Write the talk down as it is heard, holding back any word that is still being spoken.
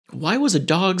why was a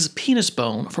dog's penis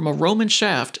bone from a Roman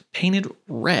shaft painted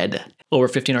red? Over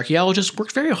 15 archaeologists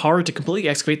worked very hard to completely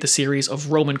excavate the series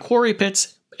of Roman quarry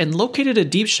pits and located a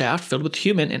deep shaft filled with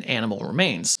human and animal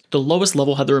remains. The lowest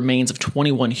level had the remains of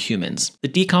 21 humans. The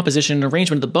decomposition and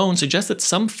arrangement of the bones suggests that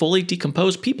some fully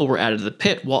decomposed people were added to the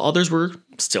pit, while others were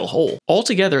still whole.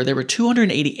 Altogether, there were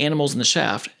 280 animals in the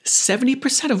shaft,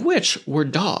 70% of which were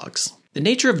dogs. The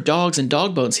nature of dogs and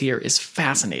dog bones here is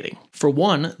fascinating. For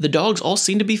one, the dogs all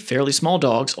seem to be fairly small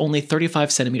dogs, only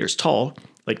 35 centimeters tall,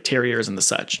 like terriers and the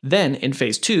such. Then, in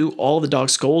phase 2, all of the dog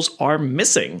skulls are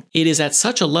missing. It is at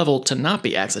such a level to not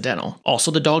be accidental.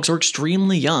 Also, the dogs were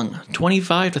extremely young.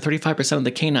 25 to 35% of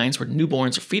the canines were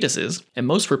newborns or fetuses, and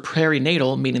most were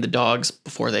perinatal, meaning the dogs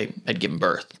before they had given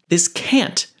birth. This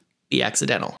can't be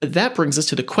accidental. That brings us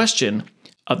to the question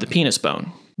of the penis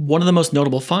bone. One of the most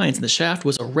notable finds in the shaft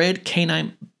was a red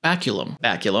canine baculum.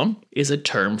 Baculum is a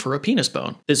term for a penis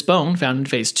bone. This bone, found in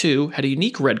phase 2, had a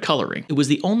unique red coloring. It was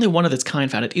the only one of its kind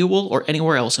found at Ewell or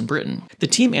anywhere else in Britain. The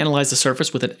team analyzed the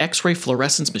surface with an X-ray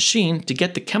fluorescence machine to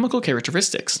get the chemical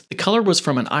characteristics. The color was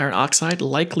from an iron oxide,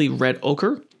 likely red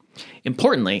ochre.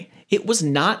 Importantly, it was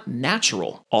not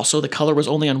natural. Also, the color was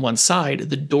only on one side,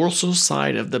 the dorsal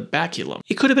side of the baculum.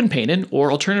 It could have been painted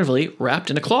or alternatively wrapped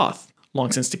in a cloth,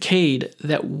 long since decayed,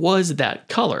 that was that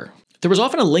color. There was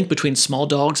often a link between small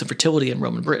dogs and fertility in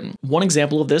Roman Britain. One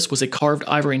example of this was a carved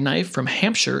ivory knife from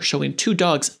Hampshire showing 2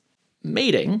 dogs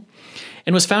mating,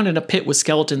 and was found in a pit with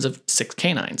skeletons of 6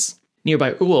 canines.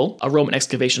 Nearby Ewell, a Roman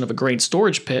excavation of a grain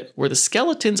storage pit, were the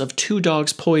skeletons of 2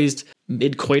 dogs poised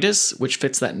mid-coitus, which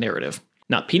fits that narrative.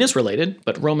 Not penis related,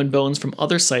 but Roman bones from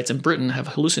other sites in Britain have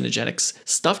hallucinogenics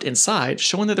stuffed inside,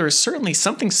 showing that there is certainly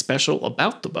something special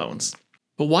about the bones.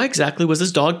 But why exactly was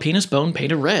this dog penis bone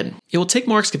painted red? It will take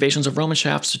more excavations of Roman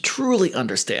shafts to truly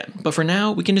understand, but for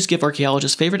now, we can just give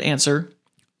archaeologists' favorite answer: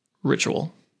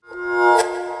 ritual.